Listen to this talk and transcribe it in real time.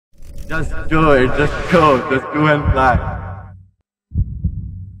Just do it, just go, just do and fly.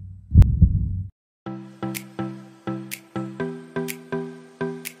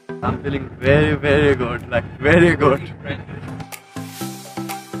 I'm feeling very, very good, like very good.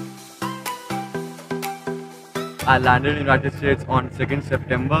 I landed in United States on 2nd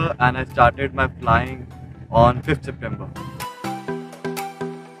September and I started my flying on 5th September.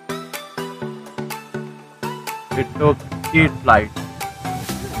 It took 8 flights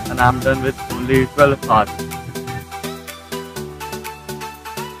and I'm done with only 12 hours.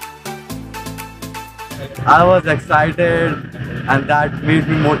 I was excited and that made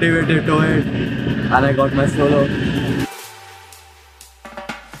me motivated to it and I got my solo.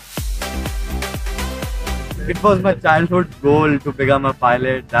 It was my childhood goal to become a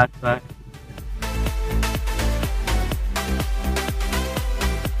pilot, that's why.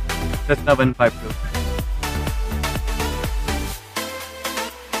 Cessna 152.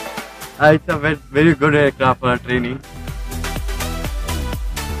 It's a very good aircraft for training.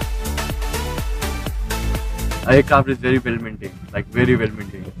 Aircraft is very well maintained, like very well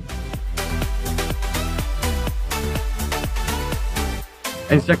maintained.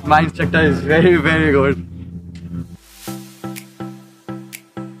 My instructor is very good.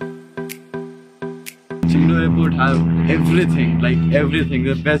 Chino Airport has everything, like everything.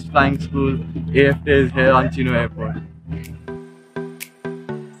 The best flying school, AFT is here on Chino Airport.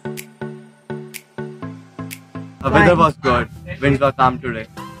 The weather was good, winds were calm today.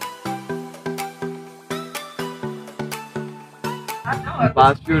 In the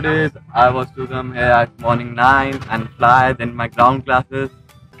past few days, I was to come here at morning 9 and fly, then my ground classes,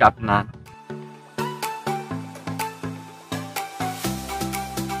 Captain Ann.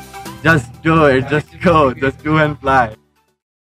 Just do it, just go, just do and fly.